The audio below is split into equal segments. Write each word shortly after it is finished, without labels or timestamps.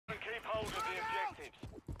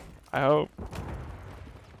I hope.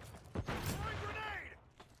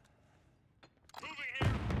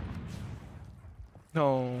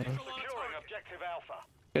 No. You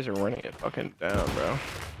guys are running it fucking down, bro.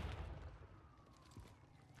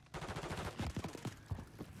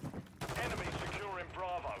 Enemy securing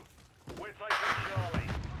Bravo. We're taking Charlie.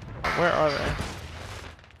 Where are they?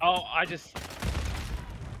 Oh, I just.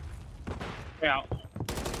 Get me out.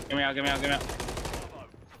 Get me out, get me out, get me out.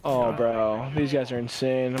 Oh, bro. These guys are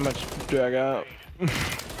insane. How much drag out?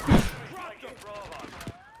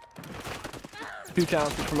 Too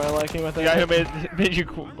talented for my liking, I think. The Yeah, guy who made you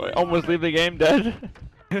almost leave the game dead.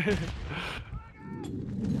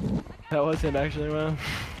 that was it, actually, man.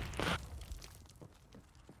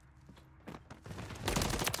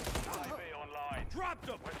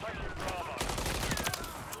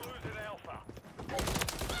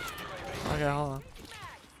 Okay, hold on.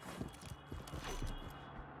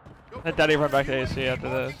 Let Daddy run back to AC after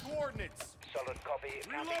this. Solid copy.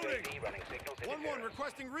 UAV running signals in 1-1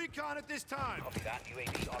 requesting recon at this time. Copy that.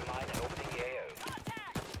 UAV online and opening the AO.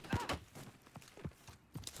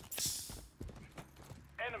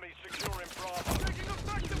 Enemy securing Bravo. Taking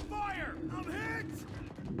effective fire. I'm hit.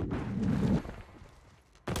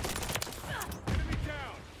 Enemy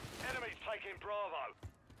down. Enemies taking Bravo.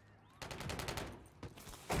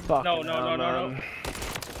 Fucking No.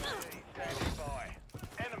 Standing by.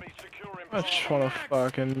 Enemy securing I Bravo. just wanna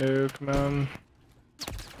fucking nuke, man.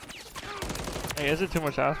 Hey, is it too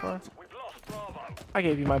much to ask for? We've lost Bravo. I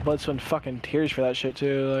gave you my blood, sweat, and fucking tears for that shit,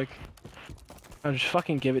 too. Like, just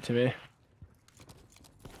fucking give it to me.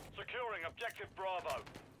 Securing objective Bravo.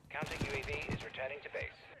 Counting UAV is returning to base.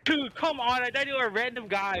 Dude, come on, I thought you were a random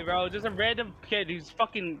guy, bro. Just a random kid who's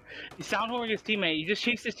fucking. He's sound horning his teammate. He just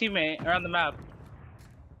chased his teammate around the map.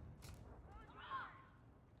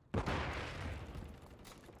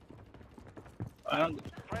 I don't.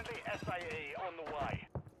 Friendly SAE on the way.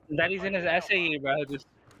 Daddy's in his SAE, bro. Just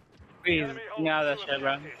please Enemy get me out of that holds shit,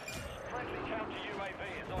 bro. objectives. Friendly counter UAV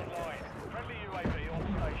is online. Friendly UAV on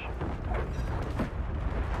station.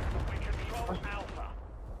 We control Alpha.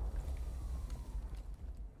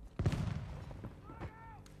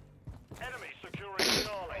 Enemy securing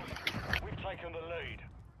Charlie. We've taken the lead.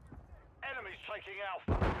 Enemies taking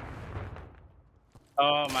Alpha.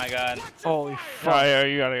 Oh my god. Holy fuck. Fire,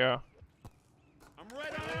 you gotta go. I'm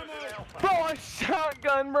red on ammo. Bro, a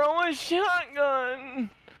shotgun, bro, a shotgun!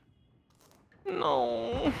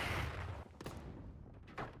 No.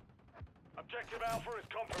 Objective Alpha is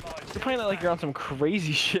compromised. You're playing that like you're on some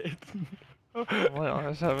crazy shit. What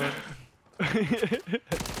on 7?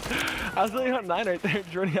 I was literally on 9 right there,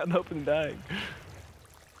 just running out and open and dying.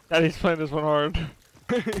 Daddy's playing this one hard.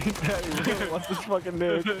 Daddy really wants this fucking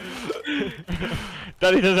nuke.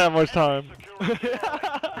 Daddy doesn't have much time.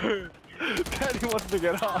 Daddy wants to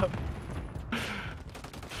get off.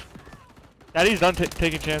 Daddy's done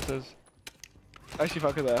taking chances. Actually,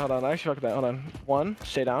 fuck with that. Hold on. Actually, fuck with that. Hold on. 1,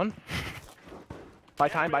 stay down. Buy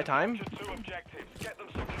time. Buy time. Capture 2 objectives. Get them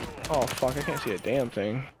secure. Oh fuck! I can't see a damn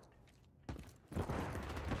thing.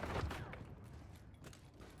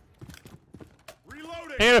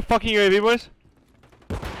 Reloading. Hey, a fucking UAV, boys.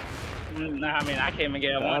 Nah, I mean, I can't even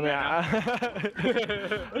get a one.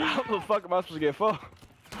 How the fuck am I supposed to get full?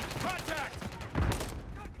 Contact.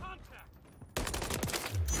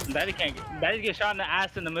 Daddy can't. Daddy gets shot in the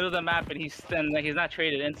ass in the middle of the map, and he's not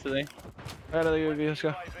traded instantly. Alright, UAV, let's go.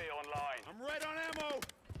 UAV online. I'm red on ammo.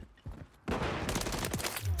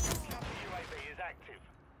 Counter UAV is active.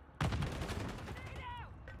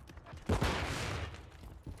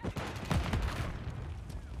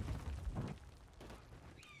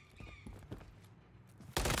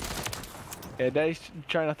 Yeah, Daddy's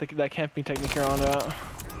trying not to get that camping technique you're on about.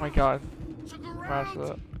 Oh my god. Smash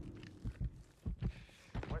that.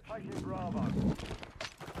 We're taking Bravo.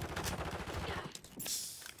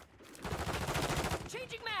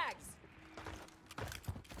 Changing mags.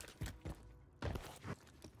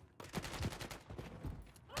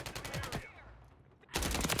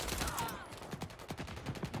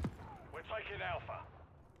 We're taking Alpha.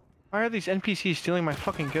 Why are these NPCs stealing my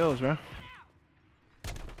fucking kills, bro?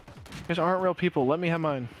 These aren't real people. Let me have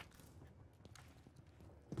mine.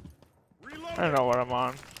 Reloading. I don't know what I'm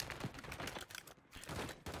on.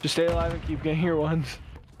 Just stay alive and keep getting your ones.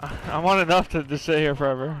 I'm on enough to just sit here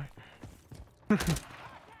forever.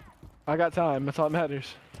 I got time. That's all that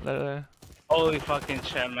matters. Literally. Holy fucking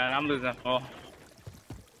shit, man. I'm losing full.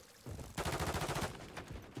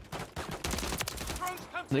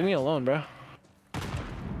 Leave me alone, bro.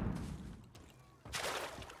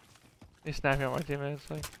 He's snapping at my teammates.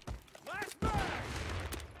 Like,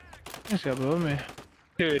 He's got above me.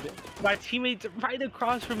 Dude, my teammate's right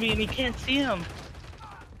across from me and he can't see him.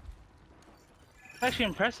 It's actually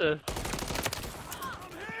impressive.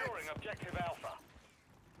 Securing objective Alpha.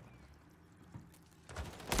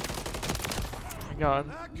 Oh my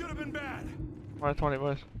god. That could have been bad. 120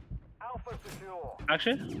 boys. Alpha secure.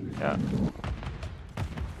 Actually? Yeah.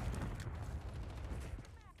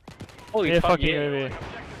 Holy Yeah, fuck fucking yeah. UAV.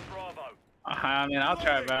 Objective Bravo. I mean, I'll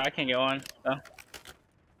try, but I can't get one. So.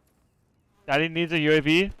 Daddy needs a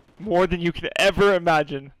UAV more than you can ever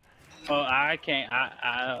imagine. Well, I can't.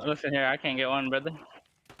 Listen here, I can't get one, brother.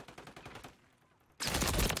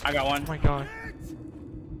 I got one. Oh my god.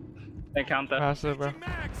 They count that. Massive, bro.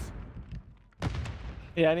 Max.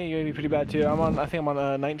 Yeah, I need UAV pretty bad too. I think I'm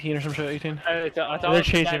on 19 or some shit, 18. They're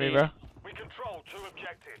chasing me, bro. We control 2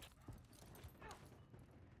 objectives.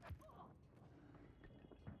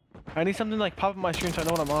 I need something like pop up my screen so I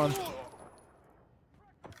know what I'm on.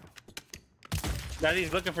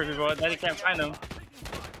 Daddy's looking for people. Daddy can't find them.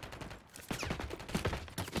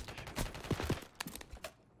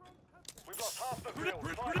 We've lost half the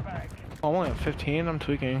field. Fight back. Oh, I'm only at 15. I'm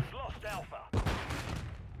tweaking. We've lost Alpha.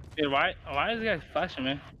 Dude, why is this guy flashing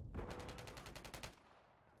me?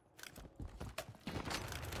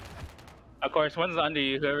 Of course, one's under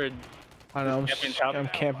you. Whoever. I know. Camping top. I'm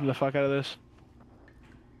camping the fuck out of this.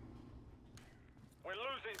 We're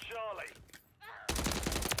losing Charlie.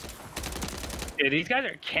 Dude, these guys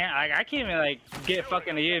are can't. Like, I can't even like get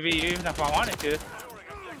fucking a UAV even if I wanted to. Securing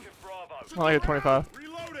objective Bravo. I'm only at 25.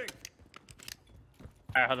 Reloading.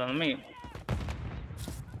 Alright, hold on. Let me.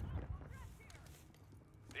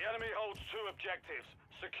 The enemy holds 2 objectives.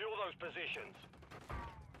 Secure those positions.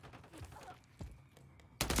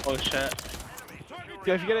 Oh shit.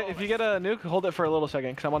 Yeah, if you get a nuke, hold it for a little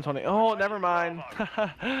second, cause I'm on 20. Oh, never mind.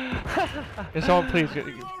 Can someone please get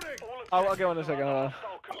Reloading. I'll get one in a second. Hold on.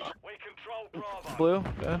 We control Bravo. Blue.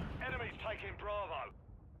 Yeah. Enemies taking Bravo.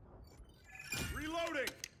 Reloading.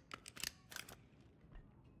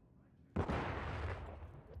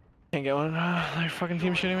 Can't get one. Their fucking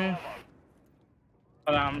team shooting me.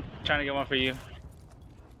 Hold on, I'm trying to get one for you.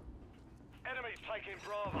 Enemies taking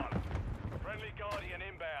Bravo. Friendly Guardian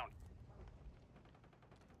inbound.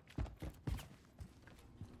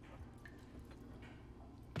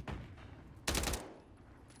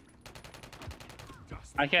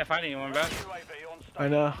 I can't find anyone, bro. UAV on station. I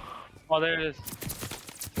know. Oh, there it is.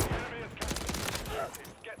 The enemy has captured objectives.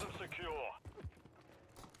 Get them secure.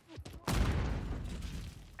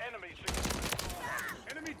 Enemy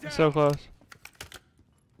secure. Enemy down. so close.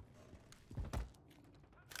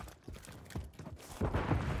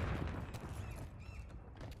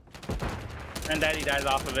 And Daddy dies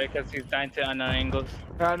off of it because he's dying to unknown angles.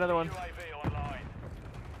 Alright, another one. UAV online.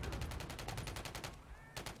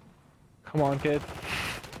 Come on, kid.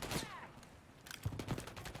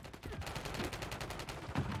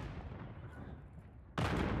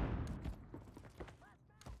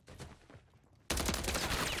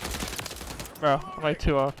 Bro, I'm like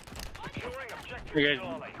 2 off. Securing objective You're good.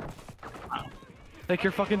 Charlie. Take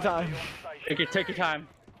your fucking time. Take your time.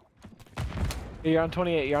 You're on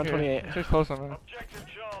 28. You're on Here, 28. Too close on me. Objective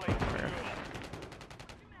Charlie secure.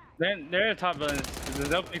 They're in the top buildings.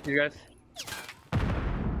 There's no place, you guys.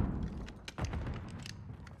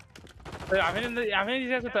 I'm hitting these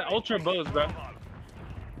guys with the ultra bows, bro.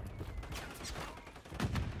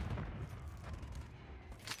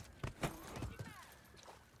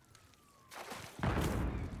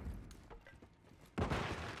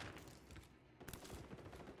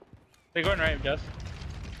 They're going right, Gus.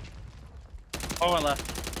 Oh, one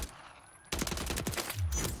left.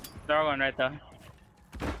 They're all going right though.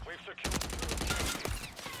 We've secured 2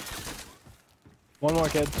 objectives. One more,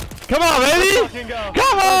 kid. Come on, baby! Fucking go.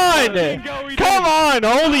 Come on! Fucking go, we Come on!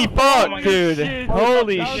 Holy fuck, my dude! shit.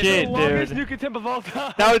 Holy That was shit, the longest dude! nuke attempt of all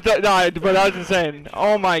time. That was no, but that was insane.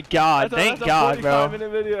 Oh my god! Thank That's a God, bro.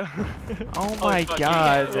 45-minute video. Oh my fuck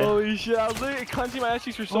god! Holy shit! I was literally clenching my ass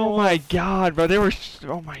cheeks for so Oh long. my god, bro! They were.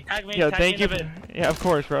 Oh my. Tag me, Yo, tag thank me you. in a Yeah, of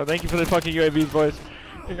course, bro. Thank you for the fucking UAVs, boys.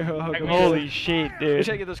 You're welcome. Holy shit, We dude!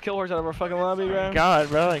 should get those kill horse out of our fucking lobby, bro. God,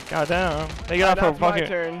 bro, like, goddamn. They get Now off for it's my fucking.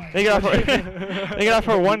 turn. They get off for. They get off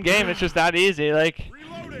for one game. It's just that easy. Like,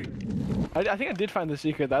 Reloading. I think I did find the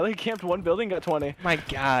secret. I like camped one building, got 20. my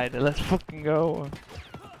god, let's fucking go.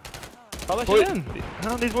 I'll let Boy, you in.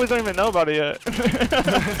 no, these boys don't even know about it yet.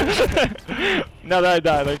 Now that I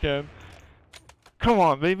died, I can. Come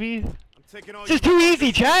on, baby. I'm taking all This is too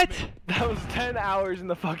easy, chat. That was 10 hours in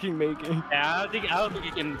the fucking making. Yeah, I don't think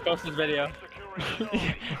you can post this video. Securing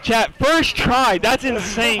Charlie. Chat, first try. That's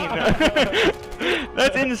insane.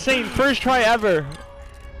 That's insane. First try ever.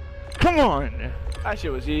 Come on. That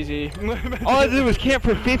shit was easy. All I did was camp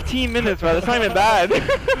for 15 minutes, bro. That's not even bad.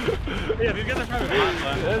 Yeah, you guys are probably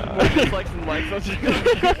hot, There's more dislikes than likes. Don't you?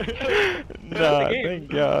 Nah,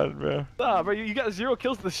 thank God, bro. Nah, bro, you got 0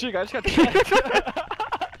 kills to the streak. I just got 10.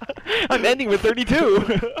 I'm ending with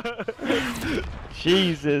 32.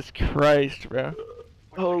 Jesus Christ, bro.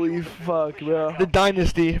 Holy fuck, bro. The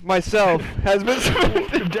dynasty, myself, has been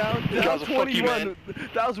down Jaws, fuck you, 21. man.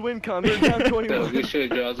 That was win con. They're down 21. Good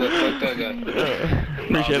shit, Jaws. Fuck that guy.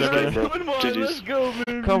 Appreciate it, Nah, brother. bro. Come on, GG's. let's go,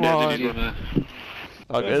 baby. Come Yeah, on. GG's, man.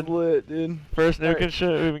 All That's good. lit, dude. First nuke Alright. and shit,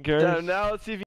 who even cares? Damn, now let's see if